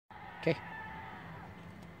Okay.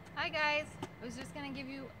 Hi guys, I was just going to give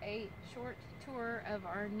you a short tour of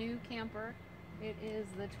our new camper. It is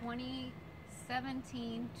the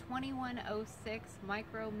 2017 2106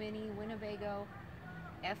 Micro Minnie Winnebago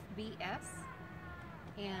FBS,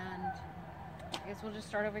 and I guess we'll just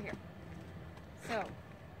start over here. So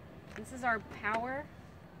this is our power.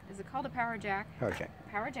 Is it called a power jack? Power jack.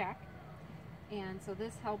 Power jack. And so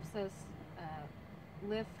this helps us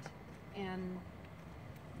lift and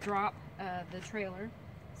drop the trailer,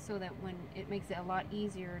 so that when it makes it a lot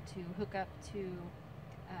easier to hook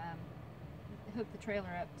the trailer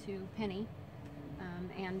up to Penny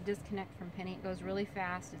and disconnect from Penny. It goes really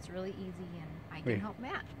fast, it's really easy, and I can help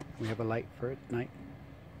Matt. We have a light for it at night?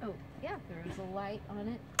 Oh yeah, there's a light on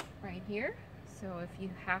it right here, so if you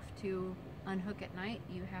have to unhook at night,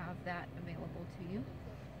 you have that available to you.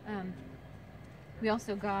 We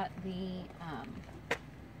also got the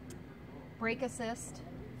brake assist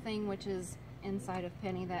thing, which is inside of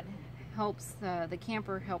Penny, that helps the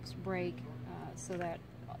camper helps brake so that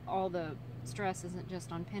all the stress isn't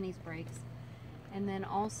just on Penny's brakes. And then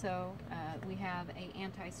also we have a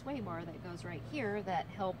anti-sway bar that goes right here that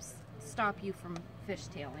helps stop you from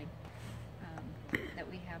fishtailing, that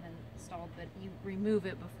we have installed, but you remove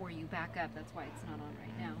it before you back up. That's why it's not on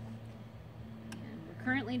right now. And we're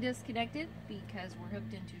currently disconnected because we're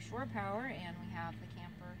hooked into shore power, and we have the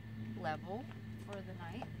camper level for the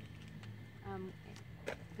night.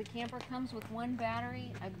 The camper comes with one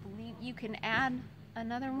battery. I believe you can add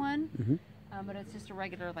another one, but it's just a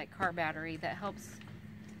regular car battery that helps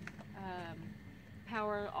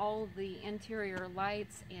power all the interior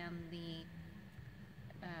lights and the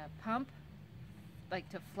pump,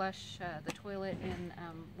 to flush the toilet and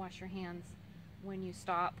wash your hands when you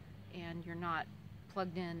stop and you're not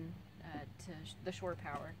plugged in to the shore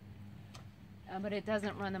power. But it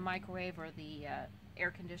doesn't run the microwave or the air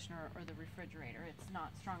conditioner or the refrigerator. It's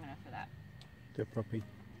not strong enough for that. The propane.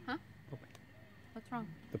 Huh? Propane. What's wrong?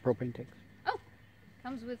 The propane tanks. Oh!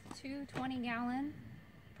 Comes with two 20-gallon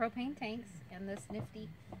propane tanks and this nifty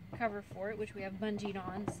cover for it, which we have bungeed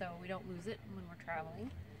on so we don't lose it when we're traveling.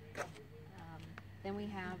 Then we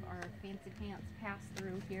have our fancy pants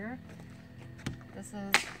pass-through here. This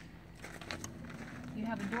is, you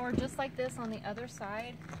have a door just like this on the other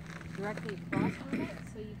side, directly across from it,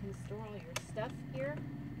 so you can store all your stuff here.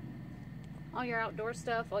 All your outdoor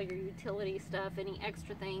stuff, all your utility stuff, any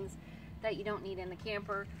extra things that you don't need in the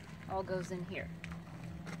camper, all goes in here.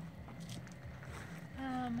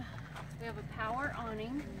 We have a power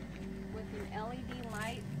awning with an LED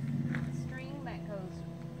light string that goes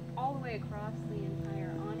all the way across the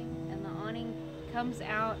entire awning, and the awning comes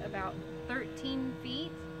out about 13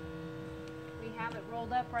 feet. We have it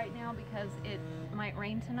rolled up right now because it might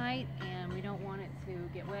rain tonight and we don't want it to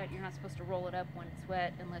get wet. You're not supposed to roll it up when it's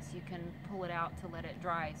wet unless you can pull it out to let it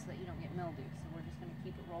dry so that you don't get mildew. So we're just going to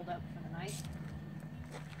keep it rolled up for the night.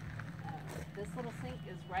 This little sink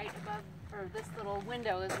is right above, or this little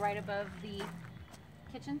window is right above the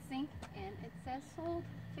kitchen sink, and it says sold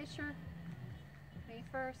Fisher May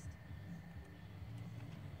 1st.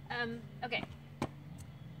 Okay,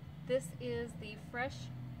 this is the fresh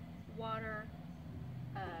water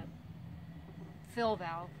fill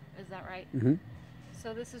valve, is that right?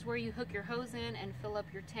 So this is where you hook your hose in and fill up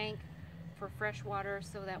your tank for fresh water,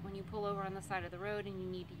 so that when you pull over on the side of the road and you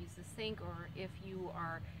need to use the sink, or if you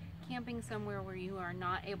are camping somewhere where you are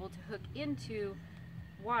not able to hook into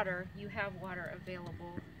water, you have water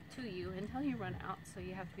available to you until you run out, so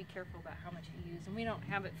you have to be careful about how much you use. And we don't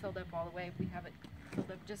have it filled up all the way, we have it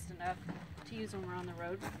filled up just enough to use when we're on the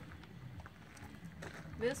road.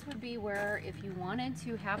 This would be where, if you wanted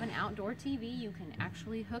to have an outdoor TV, you can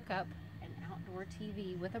actually hook up an outdoor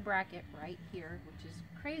TV with a bracket right here, which is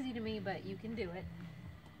crazy to me, but you can do it.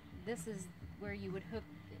 This is where you would hook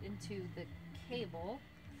into the cable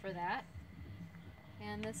for that,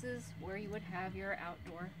 and this is where you would have your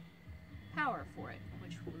outdoor power for it,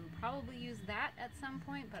 which we will probably use that at some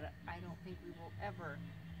point, but I don't think we will ever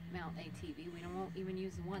mount a TV. We won't even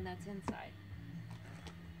use the one that's inside.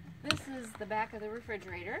 This is the back of the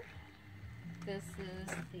refrigerator. This is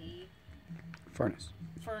the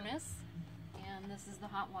furnace, and this is the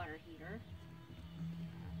hot water heater.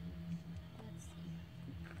 Let's see.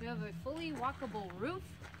 We have a fully walkable roof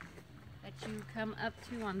that you come up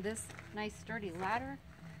to on this nice sturdy ladder.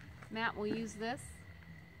 Matt will use this,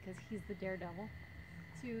 because he's the daredevil,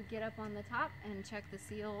 to get up on the top and check the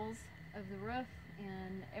seals of the roof,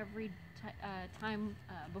 and every time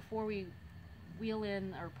before we wheel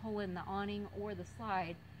in or pull in the awning or the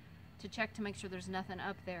slide, to check to make sure there's nothing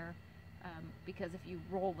up there, because if you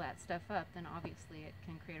roll that stuff up, then obviously it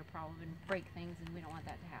can create a problem and break things, and we don't want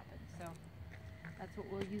that to happen. That's what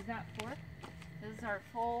we'll use that for. This is our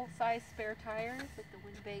full-size spare tires with the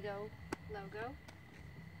Winnebago logo.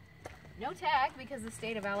 No tag, because the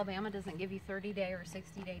state of Alabama doesn't give you 30-day or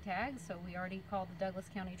 60-day tags, so we already called the Douglas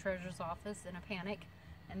County Treasurer's Office in a panic,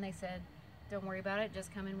 and they said, don't worry about it,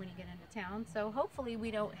 just come in when you get into town. So hopefully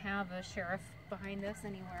we don't have a sheriff behind us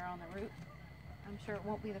anywhere on the route. I'm sure it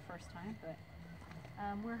won't be the first time, but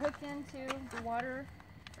we're hooked into the water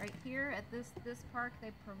right here at this park.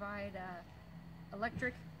 They provide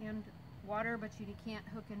electric and water, but you can't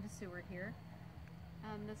hook into sewer here.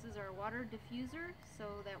 This is our water diffuser so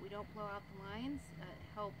that we don't blow out the lines. It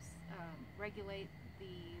helps regulate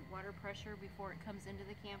the water pressure before it comes into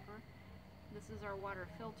the camper. This is our water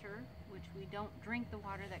filter, which we don't drink the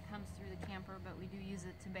water that comes through the camper, but we do use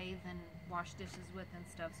it to bathe and wash dishes with and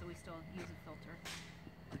stuff, so we still use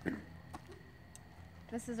a filter.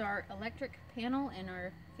 This is our electric panel and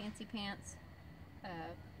our fancy pants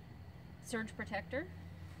surge protector.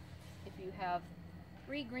 If you have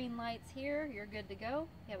 3 green lights here, you're good to go.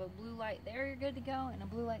 You have a blue light there, you're good to go, and a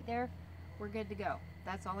blue light there, we're good to go.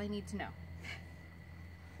 That's all I need to know.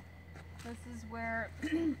 This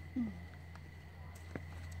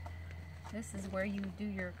is where you do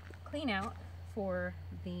your clean out for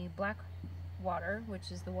the black water,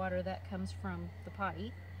 which is the water that comes from the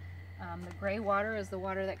potty. The gray water is the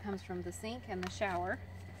water that comes from the sink and the shower.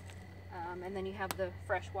 And then you have the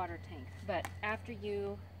fresh water tank. But after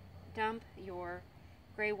you dump your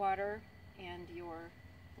gray water and your,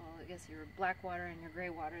 well, I guess your black water and your gray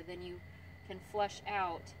water, then you can flush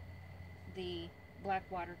out the black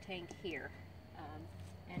water tank here.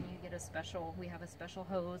 And you get a special, we have a special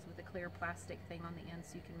hose with a clear plastic thing on the end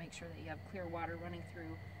so you can make sure that you have clear water running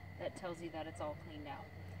through that tells you that it's all cleaned out.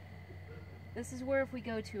 This is where if we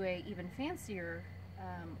go to a even fancier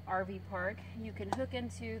RV park, you can hook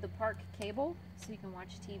into the park cable so you can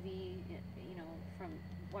watch TV, you know,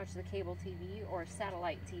 watch the cable TV or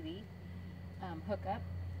satellite TV hook up.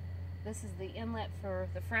 This is the inlet for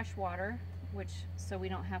the fresh water, which so we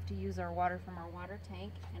don't have to use our water from our water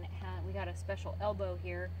tank, and we got a special elbow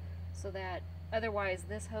here so that otherwise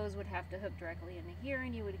this hose would have to hook directly into here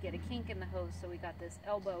and you would get a kink in the hose, so we got this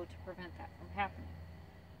elbow to prevent that from happening.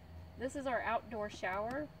 This is our outdoor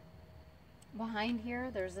shower. Behind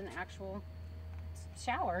here there's an actual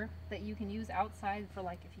shower that you can use outside for,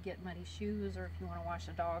 like, if you get muddy shoes or if you want to wash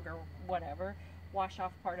a dog or whatever, wash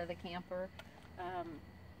off part of the camper.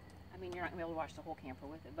 I mean, you're not going to be able to wash the whole camper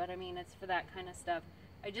with it, but I mean, it's for that kind of stuff.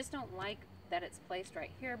 I just don't like that it's placed right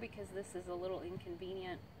here because this is a little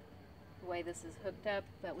inconvenient the way this is hooked up,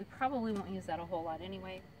 but we probably won't use that a whole lot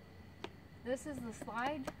anyway. This is the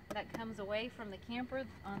slide that comes away from the camper.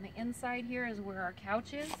 On the inside here is where our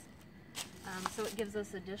couch is. So it gives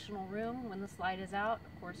us additional room when the slide is out.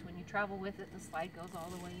 Of course, when you travel with it, the slide goes all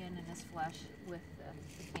the way in and is flush with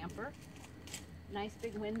the camper. Nice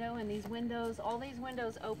big window, and these windows, all these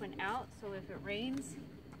windows open out, so if it rains,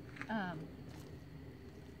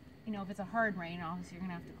 you know, if it's a hard rain, obviously you're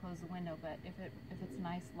gonna have to close the window, but if it's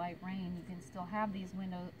nice light rain, you can still have these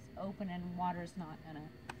windows open and water's not gonna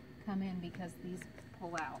come in because these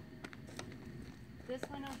pull out. This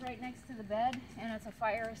window's right next to the bed, and it's a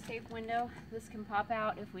fire escape window. This can pop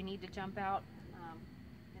out if we need to jump out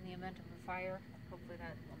in the event of a fire. Hopefully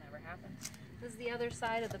that will never happen. This is the other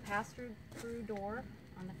side of the pass-through door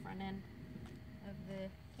on the front end of the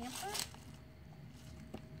camper.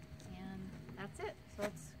 And that's it. So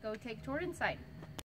let's go take a tour inside.